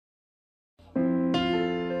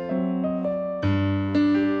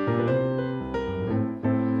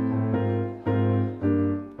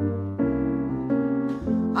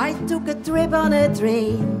took a trip on a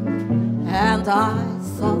train, and I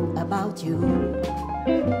thought about you.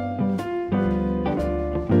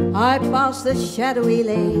 I passed a shadowy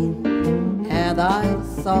lane, and I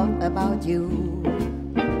thought about you.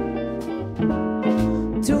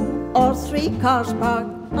 2 or 3 cars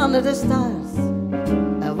parked under the stars,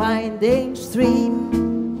 a winding stream,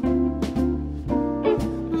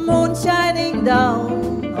 moon shining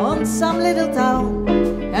down on some little town,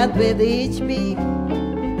 and with each beam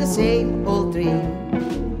the same old dream.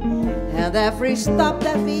 And every stop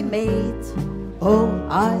that we made, oh,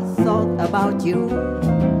 I thought about you.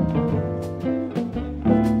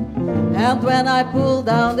 And when I pulled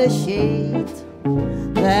down the shade,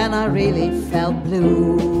 then I really felt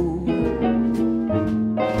blue.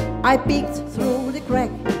 I peeked through the crack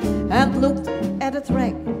and looked at the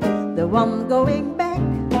track, the one going back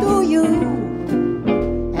to you.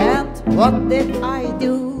 And what did I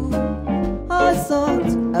do? I thought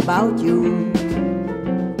about you.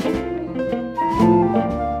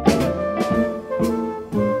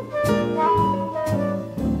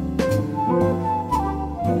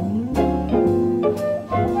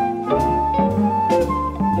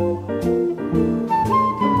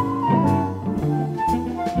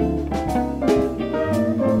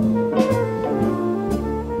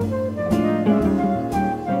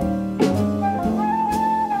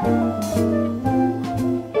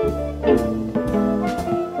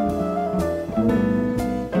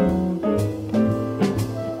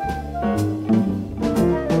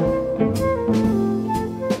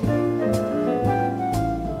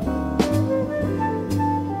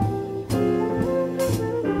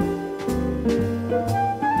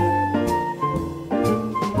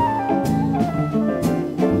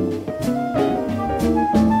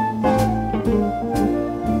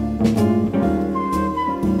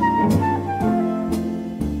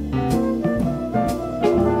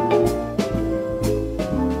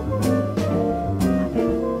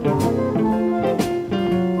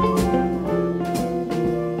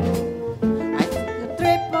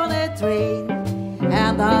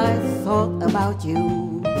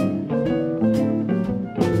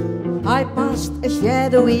 I passed a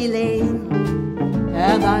shadowy lane,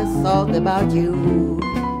 and I thought about you.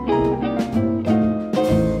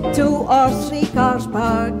 2 or 3 cars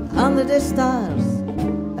parked under the stars,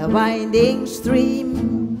 a winding stream,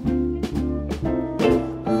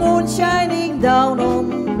 moon shining down on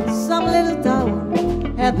some little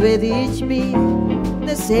town, and with each beam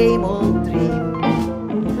the same old dream.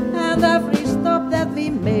 And every stop that we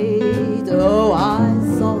made, oh, I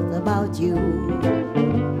thought about you.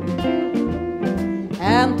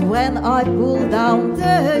 And when I pulled down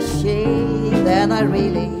the shade, then I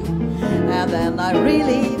really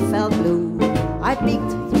felt blue. I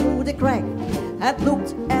peeked through the crack and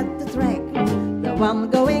looked at the track, the one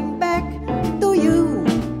going back to you.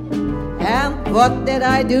 And what did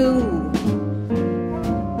I do?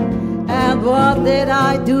 And what did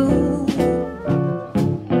I do?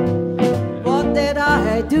 What did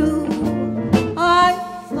I do? I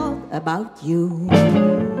thought about you.